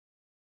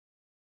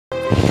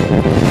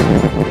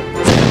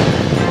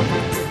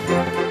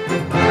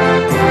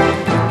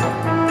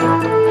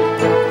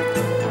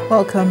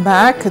Welcome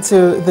back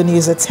to the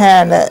news at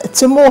 10.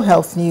 To more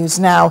health news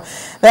now.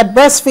 That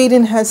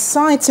breastfeeding has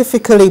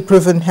scientifically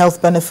proven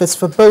health benefits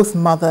for both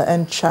mother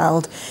and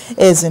child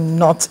is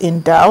not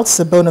in doubt.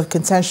 The bone of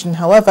contention,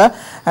 however,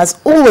 has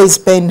always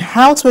been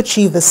how to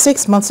achieve the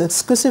 6 months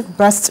exclusive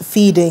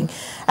breastfeeding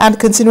and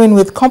continuing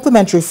with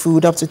complementary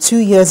food up to 2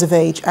 years of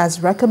age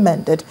as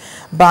recommended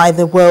by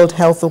the World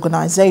Health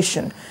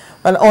Organization.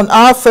 Well, on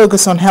our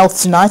Focus on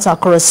Health tonight, our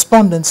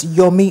correspondent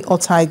Yomi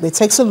Otaigbe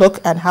takes a look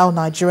at how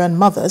Nigerian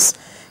mothers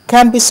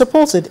can be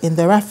supported in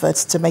their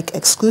efforts to make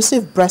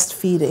exclusive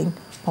breastfeeding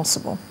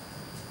possible.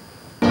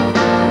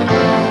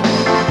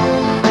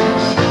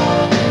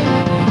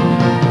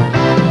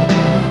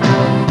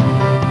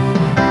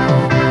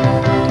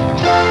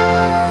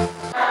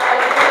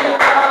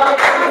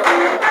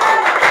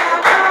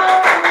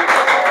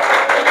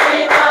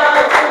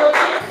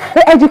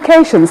 The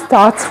education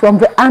starts from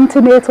the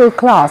antenatal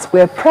class,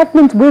 where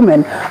pregnant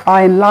women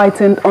are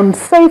enlightened on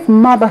safe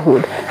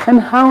motherhood and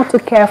how to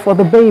care for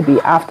the baby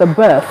after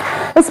birth,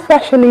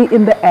 especially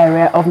in the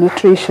area of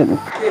nutrition.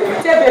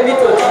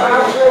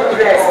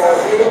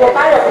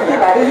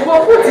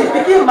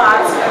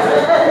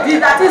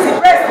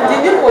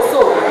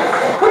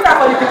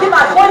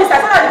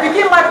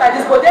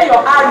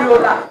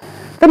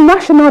 The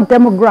National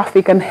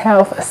Demographic and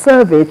Health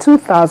Survey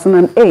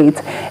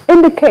 2008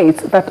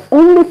 indicates that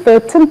only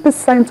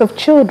 13% of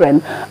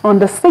children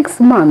under 6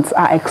 months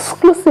are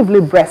exclusively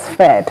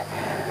breastfed.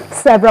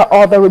 Several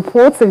other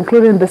reports,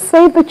 including the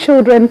Save the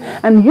Children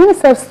and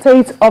UNICEF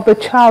State of the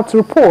Child's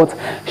report,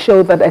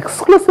 show that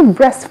exclusive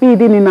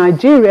breastfeeding in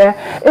Nigeria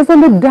is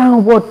on a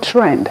downward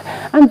trend,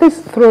 and this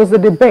throws the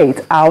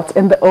debate out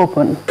in the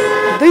open.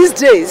 These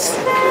days,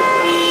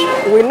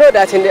 we know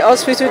that in the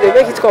hospital they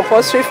make it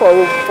compulsory for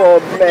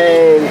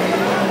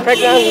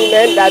pregnant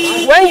women that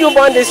when you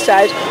born this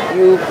child,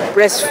 you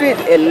breastfeed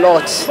a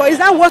lot. But is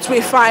that what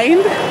we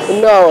find?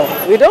 No,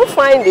 we don't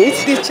find it.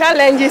 The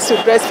challenges to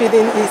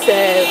breastfeeding is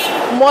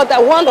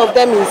one of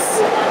them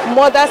is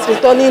mothers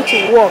returning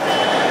to work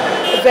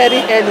very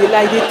early,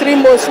 like the 3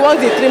 months.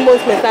 Once the 3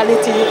 months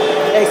maternity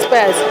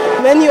expires,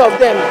 many of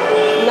them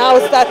now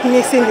start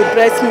mixing the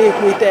breast milk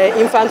with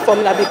infant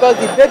formula because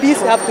the babies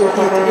have to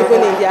eat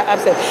even in their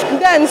absence.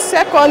 Then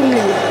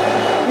secondly,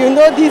 you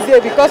know, this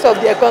day because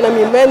of the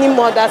economy, many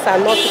mothers are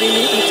not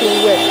really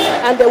eating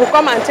well, and they will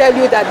come and tell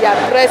you that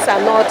their breasts are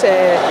not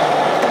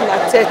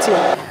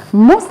lactating.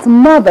 Most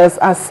mothers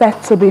are said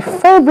to be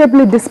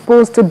favorably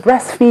disposed to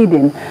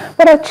breastfeeding,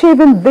 but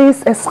achieving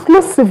this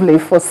exclusively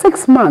for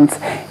 6 months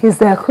is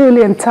their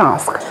Herculean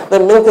task. The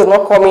milk is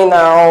not coming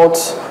out,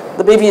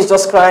 the baby is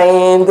just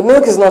crying, the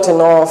milk is not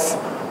enough.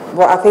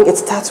 But I think it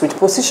starts with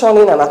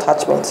positioning and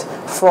attachment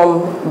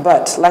from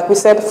birth. Like we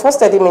said, first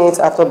 30 minutes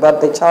after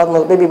birth,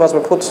 the baby must be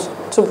put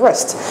to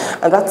breast.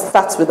 And that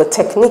starts with the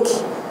technique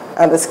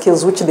and the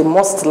skills which they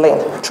must learn.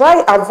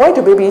 Avoid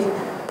the baby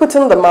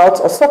putting the mouth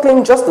or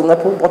suckling just the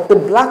nipple, but the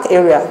black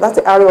area, that's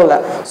the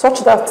areola,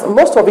 such that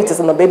most of it is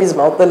in the baby's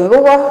mouth. The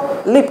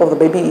lower lip of the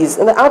baby is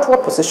in the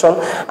outward position,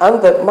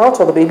 and the mouth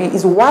of the baby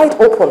is wide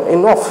open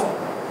enough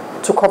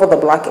to cover the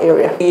black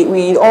area.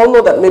 We all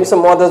know that maybe some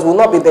mothers will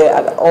not be there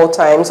at all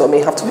times or may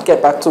have to get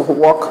back to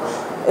work.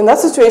 In that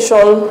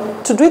situation,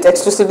 to do it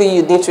exclusively,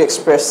 you need to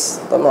express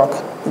the milk.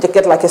 You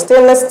get like a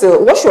stainless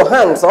steel. Wash your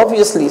hands,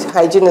 obviously.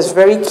 Hygiene is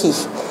very key.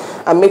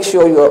 And make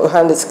sure your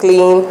hand is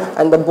clean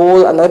and the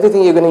bowl and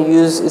everything you're going to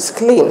use is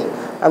clean.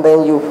 And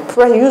then you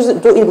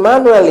do it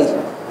manually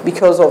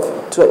because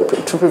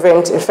to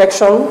prevent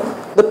infection.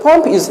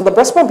 The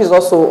breast pump is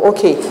also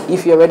okay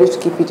if you're ready to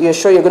keep it. You're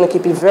sure you're going to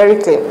keep it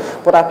very clean.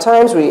 But at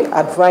times we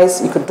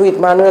advise you could do it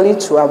manually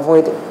to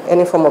avoid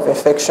any form of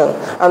infection.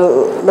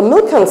 And the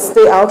milk can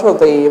stay out of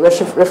the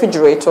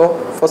refrigerator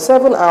for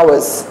 7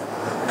 hours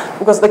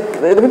because the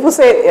people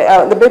say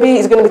the baby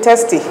is going to be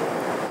thirsty.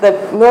 The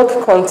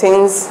milk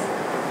contains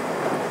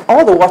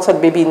all the water the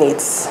baby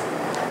needs,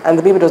 and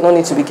the baby does not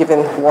need to be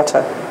given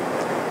water.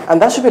 And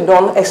that should be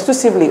done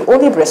exclusively,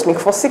 only breast milk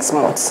for 6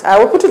 months. I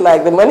will put it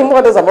like the many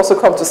mothers have also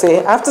come to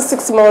say, after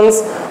 6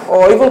 months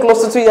or even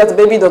close to 2 years, the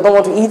baby does not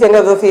want to eat any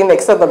other thing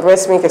except the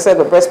breast milk,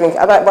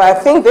 But I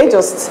think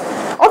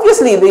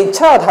obviously the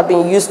child had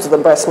been used to the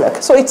breast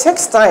milk. So it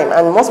takes time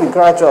and must be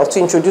gradual to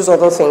introduce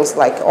other things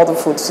like other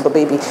foods to the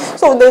baby.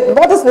 So the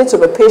mothers need to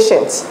be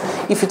patient.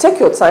 If you take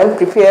your time,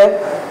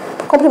 prepare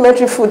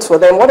complementary foods for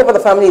them, whatever the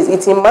family is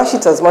eating, mash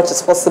it as much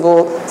as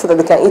possible so that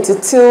they can eat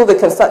it till they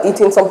can start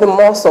eating something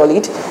more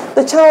solid.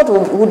 The child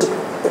would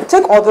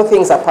take other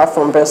things apart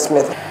from breast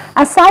milk.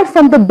 Aside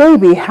from the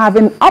baby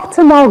having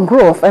optimal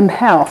growth and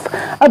health,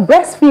 a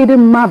breastfeeding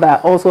mother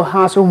also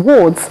has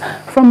rewards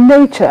from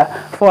nature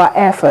for her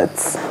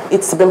efforts.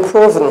 It's been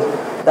proven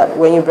that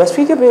when you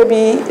breastfeed your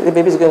baby, the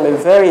baby is going to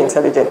be very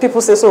intelligent. People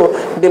say, so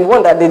the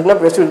one that did not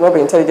breastfeed will not be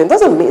intelligent.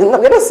 Doesn't mean,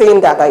 we're not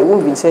saying that I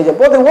won't be intelligent,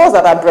 but the ones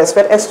that are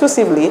breastfed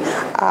exclusively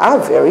are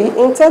very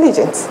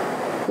intelligent.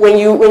 when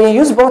you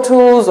use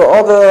bottles or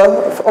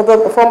other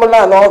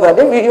formula and all that,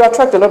 then you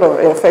attract a lot of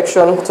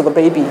infection to the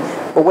baby.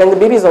 But when the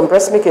baby is on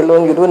breast milk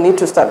alone, you don't need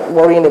to start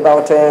worrying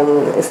about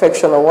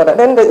infection or whatever.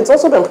 Then it's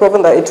also been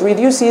proven that it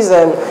reduces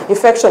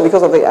infection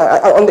because of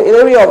on the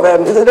area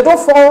of they don't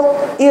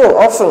fall ill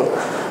often.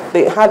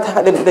 They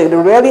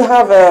rarely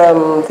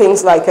have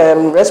things like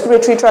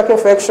respiratory tract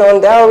infection,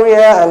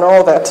 diarrhea, and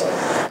all that.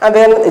 And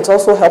then it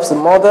also helps the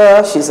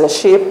mother. She's in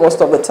shape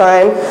most of the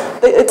time.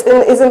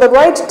 It's in the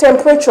right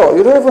temperature.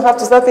 You don't even have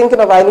to start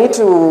thinking of, I need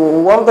to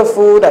warm the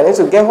food, I need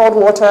to get hot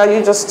water.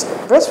 You just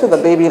breastfeed the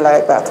baby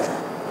like that.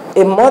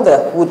 A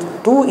mother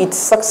would do it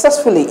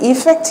successfully,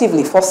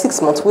 effectively for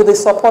 6 months with the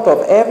support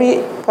of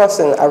every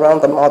person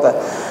around the mother.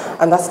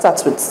 And that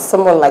starts with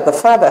someone like the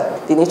father.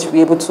 They need to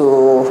be able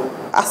to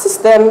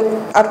assist them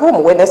at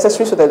home when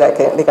necessary so that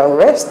they can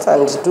rest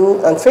and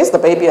face the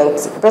baby and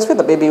breastfeed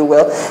the baby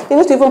well. They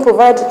need to even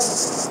provide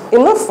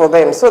enough for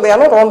them so they are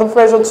not under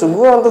pressure to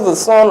go under the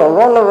sun or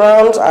run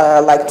around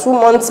like 2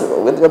 months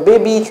with your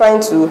baby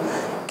trying to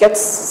get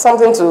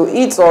something to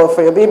eat or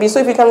for your baby. So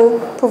if you can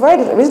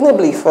provide it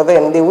reasonably for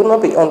them, they will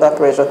not be under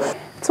pressure.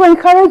 To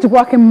encourage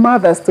working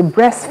mothers to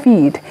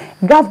breastfeed,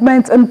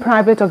 government and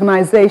private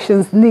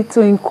organizations need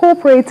to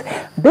incorporate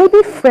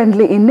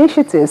baby-friendly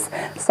initiatives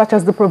such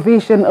as the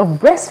provision of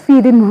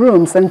breastfeeding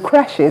rooms and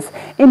creches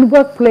in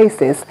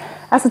workplaces,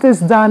 as it is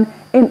done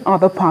in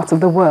other parts of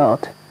the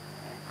world.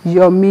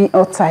 Yomi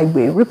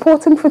Otaigwe,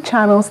 reporting for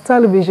Channels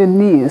Television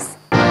News.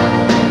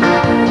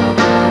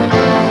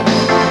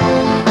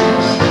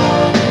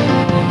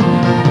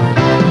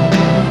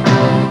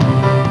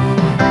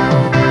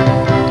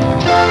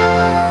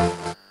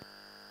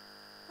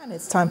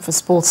 It's time for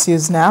sports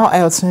news now.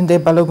 Ayotunde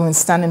Balogun is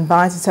standing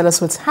by to tell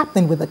us what's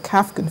happening with the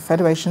CAF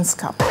Confederations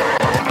Cup.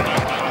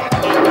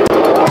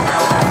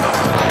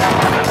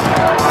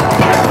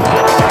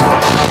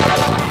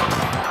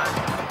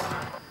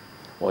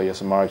 Well,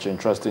 yes, March,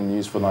 interesting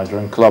news for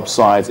Nigerian club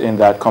sides in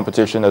that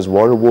competition as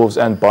Warrior Wolves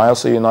and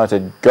Bayelsa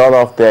United got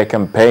off their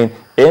campaign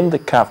in the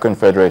CAF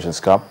Confederations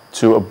Cup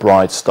to a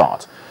bright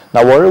start.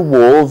 Now, Warrior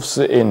Wolves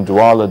in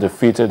Douala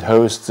defeated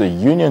hosts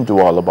Union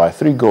Douala by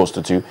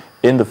 3-2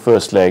 in the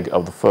first leg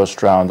of the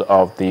first round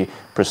of the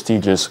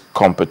prestigious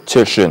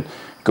competition.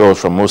 Goals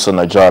from Musa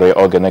Najari,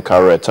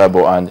 Ogenekare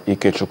Tabo and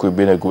Ikechukwu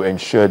Binegu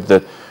ensured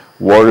that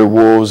Warrior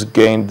Wolves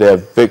gained their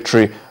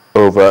victory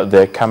over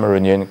their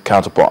Cameroonian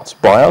counterparts.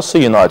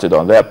 Bayelsa United,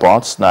 on their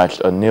part, snatched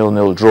a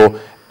 0-0 draw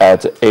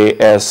at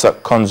AS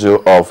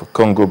Konzo of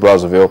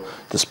Congo-Brazzaville,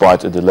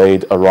 despite a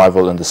delayed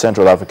arrival in the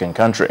Central African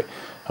country.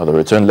 Now, the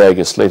return leg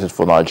is slated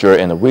for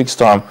Nigeria in a week's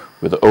time,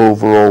 with the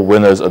overall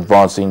winners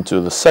advancing to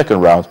the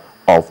second round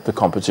of the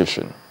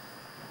competition.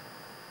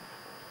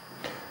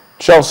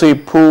 Chelsea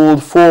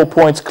pulled 4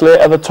 points clear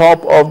at the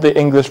top of the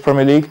English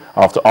Premier League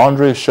after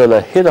Andre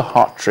Schürrle hit a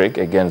hat-trick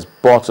against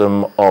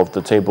bottom of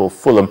the table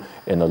Fulham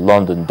in a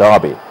London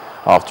derby.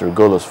 After a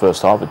goalless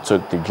first half, it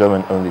took the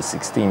German only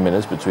 16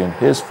 minutes between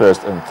his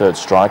first and third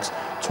strikes,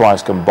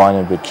 twice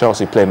combining with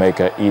Chelsea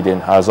playmaker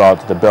Eden Hazard,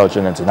 the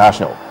Belgian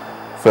international.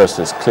 First,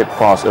 his clip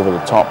pass over the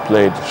top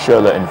played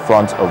Schürrle in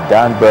front of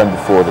Dan Burn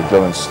before the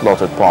German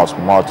slotted past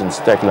Martin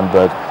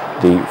Stecklenburg,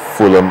 the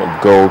Fulham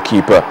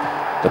goalkeeper.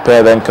 The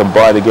pair then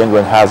combined again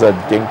when Hazard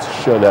dinked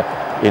Schürrle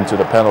into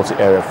the penalty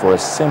area for a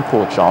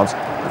simple chance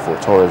before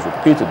Torres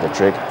repeated the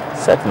trick,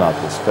 setting up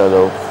his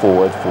fellow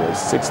forward for his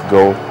 6th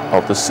goal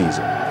of the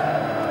season.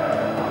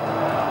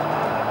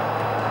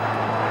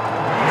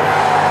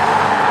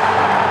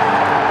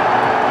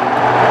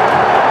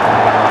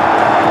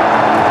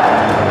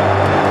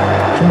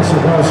 Chelsea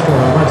goal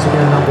scorer, once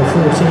again number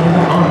 14,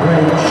 Andre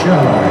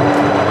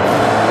Schürrle.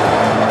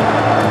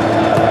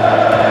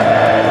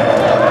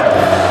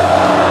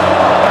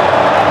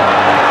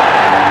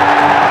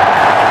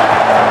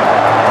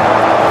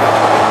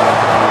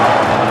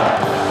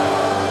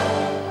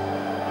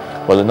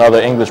 Well, in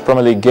other English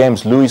Premier League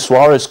games, Luis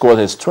Suarez scored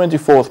his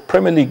 24th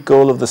Premier League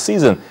goal of the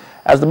season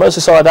as the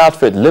Merseyside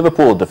outfit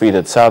Liverpool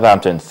defeated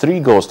Southampton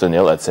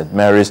 3-0 at St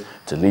Mary's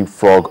to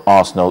leapfrog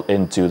Arsenal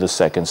into the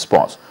second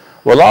spot.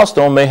 Well,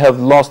 Arsenal may have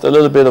lost a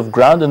little bit of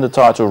ground in the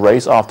title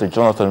race after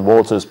Jonathan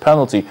Walters'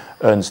 penalty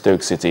earned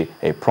Stoke City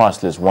a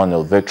priceless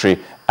 1-0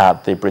 victory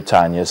at the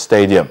Britannia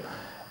Stadium.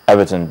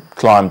 Everton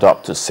climbed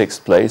up to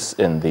 6th place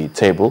in the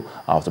table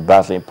after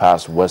battling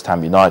past West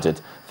Ham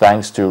United,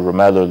 thanks to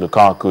Romelu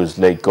Lukaku's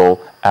late goal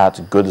at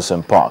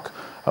Goodison Park.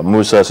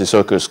 Musa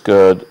Sissoko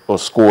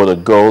scored a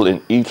goal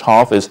in each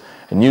half as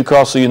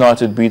Newcastle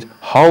United beat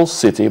Hull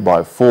City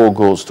by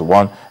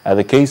 4-1 at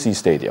the KC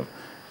Stadium.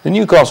 The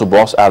Newcastle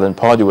boss Alan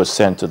Pardew was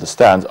sent to the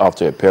stands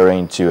after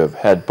appearing to have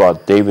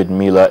headbutt David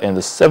Miller in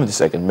the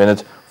 72nd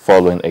minute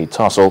following a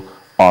tussle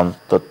on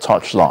the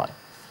touchline.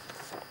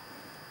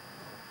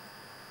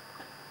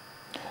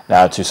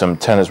 Now to some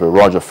tennis, where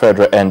Roger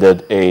Federer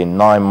ended a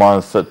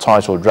 9-month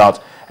title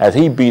drought as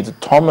he beat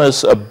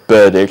Thomas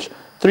Berdych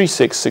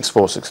 3-6,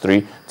 6-4,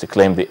 6-3 to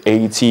claim the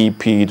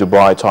ATP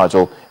Dubai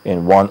title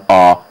in 1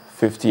 hour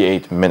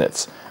 58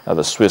 minutes. Now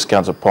the Swiss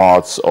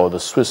counterparts, or the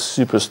Swiss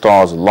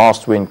superstars'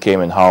 last win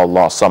came in Hull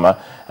last summer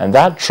and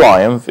that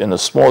triumph in a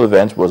small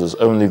event was his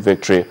only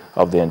victory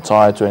of the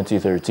entire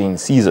 2013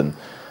 season.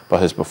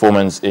 But his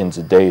performance in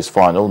today's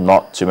final,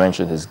 not to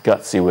mention his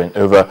gutsy win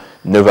over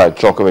Novak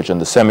Djokovic in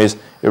the semis,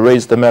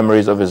 erased the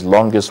memories of his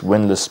longest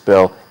winless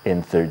spell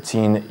in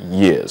 13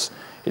 years.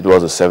 It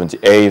was his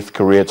 78th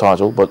career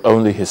title, but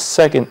only his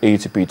second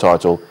ATP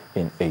title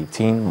in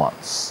 18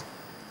 months.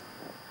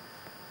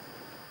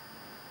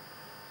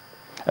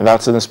 And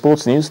that's in the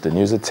sports news. The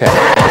news at 10.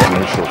 See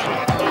you shortly.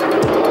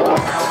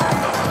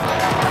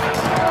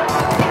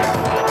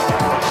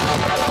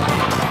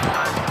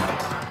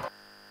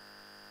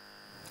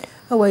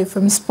 Away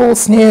from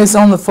sports news,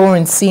 on the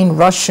foreign scene,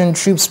 Russian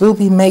troops will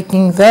be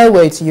making their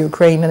way to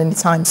Ukraine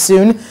anytime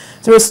soon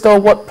to restore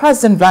what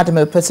President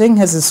Vladimir Putin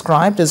has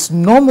described as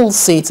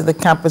normalcy to the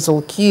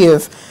capital,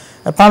 Kyiv.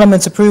 A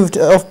parliament approved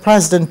of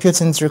President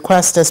Putin's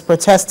request as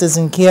protesters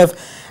in Kyiv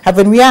have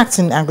been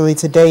reacting angrily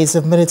to days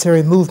of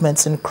military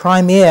movements in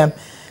Crimea.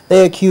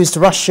 They accused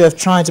Russia of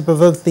trying to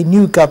provoke the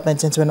new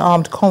government into an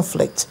armed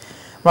conflict.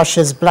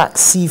 Russia's Black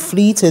Sea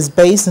Fleet is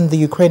based in the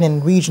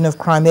Ukrainian region of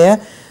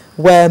Crimea,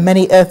 where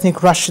many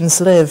ethnic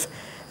Russians live.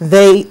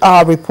 They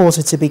are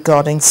reported to be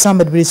guarding some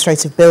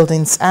administrative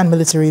buildings and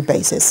military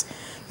bases.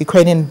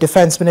 Ukrainian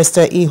Defense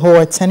Minister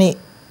Ihor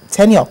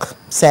Tenyok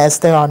says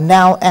there are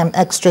now an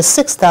extra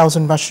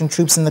 6,000 Russian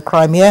troops in the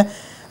Crimea,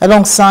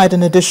 alongside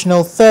an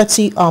additional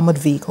 30 armored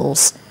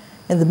vehicles.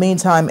 In the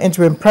meantime,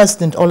 interim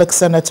President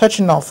Alexander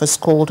Turchinov has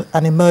called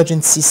an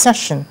emergency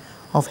session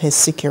of his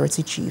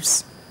security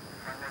chiefs.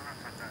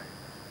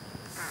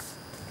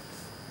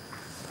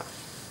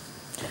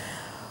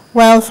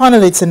 Well,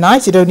 finally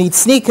tonight, you don't need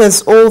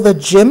sneakers or the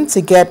gym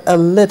to get a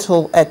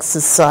little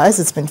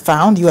exercise. It's been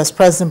found U.S.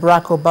 President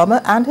Barack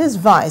Obama and his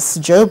vice,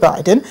 Joe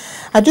Biden,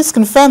 had just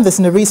confirmed this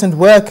in a recent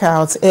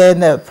workout in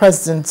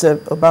President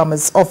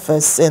Obama's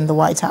office in the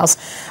White House.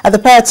 The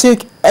pair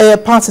took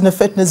part in a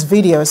fitness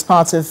video as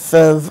part of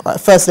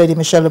First Lady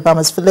Michelle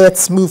Obama's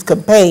Let's Move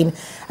campaign,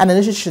 an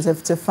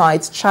initiative to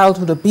fight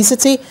childhood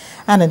obesity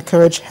and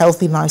encourage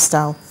healthy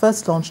lifestyle,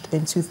 first launched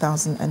in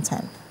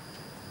 2010.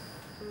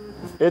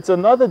 It's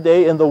another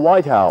day in the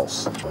White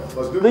House.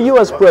 The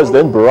U.S.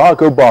 President Barack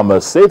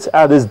Obama sits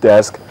at his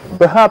desk,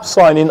 perhaps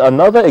signing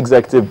another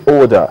executive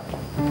order.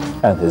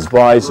 And his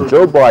vice,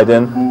 Joe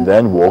Biden,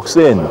 then walks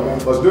in.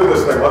 Let's do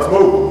this thing. Let's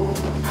move.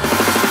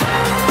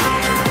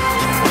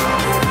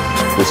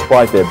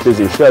 Despite their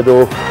busy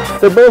schedule,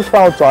 they both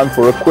found time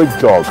for a quick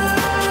jog.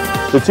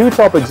 The two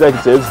top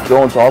executives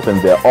jaunt off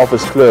in their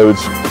office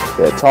clothes,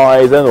 their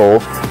ties and all,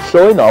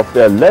 showing off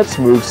their Let's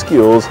Move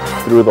skills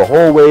through the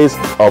hallways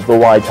of the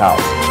White House.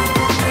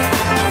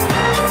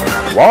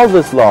 While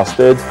this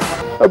lasted,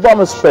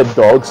 Obama's pet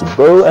dogs,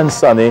 Bo and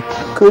Sunny,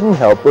 couldn't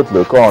help but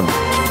look on.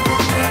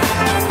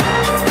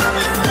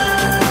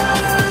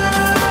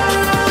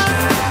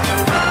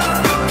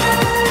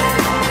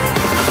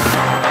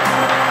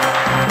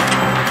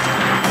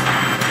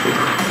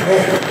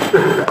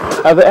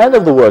 At the end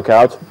of the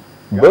workout,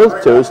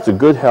 both toast to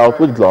good health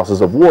with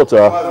glasses of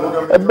water,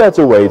 a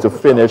better way to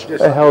finish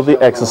a healthy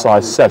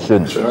exercise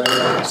session.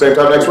 Same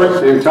time next week?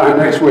 Same time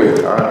next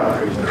week. All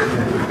right.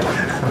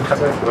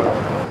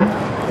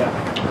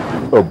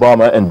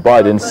 Obama and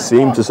Biden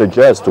seem to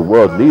suggest to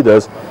world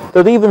leaders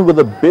that even with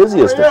the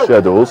busiest of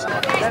schedules,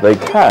 they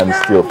can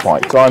still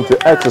find time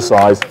to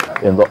exercise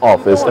in the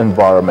office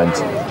environment.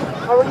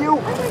 How are you?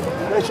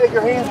 Can I shake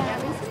your hand?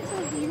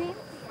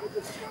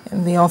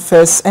 In the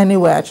office,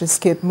 anywhere,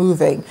 just keep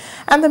moving.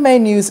 And the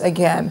main news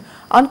again.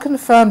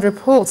 Unconfirmed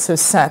reports have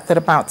said that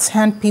about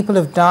 10 people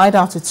have died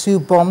after 2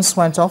 bombs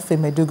went off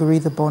in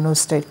Maiduguri, the Borno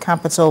state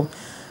capital.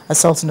 A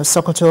Sultan of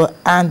Sokoto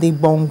and the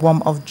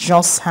Bongwom of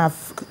Jos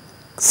have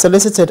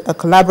solicited a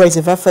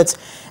collaborative effort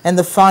in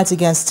the fight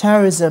against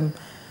terrorism.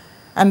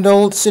 And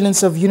all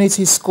students of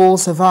Unity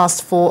schools have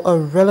asked for a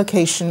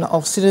relocation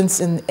of students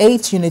in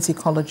 8 Unity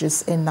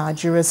colleges in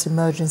Nigeria's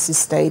emergency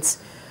state.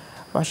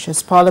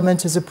 Russia's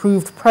parliament has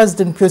approved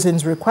President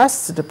Putin's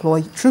request to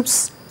deploy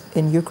troops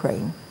in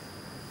Ukraine.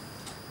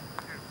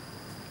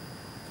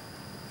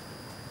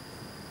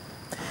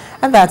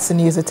 And that's the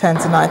news at 10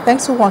 tonight.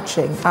 Thanks for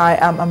watching. I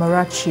am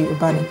Amarachi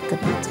Ubani.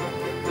 Good night.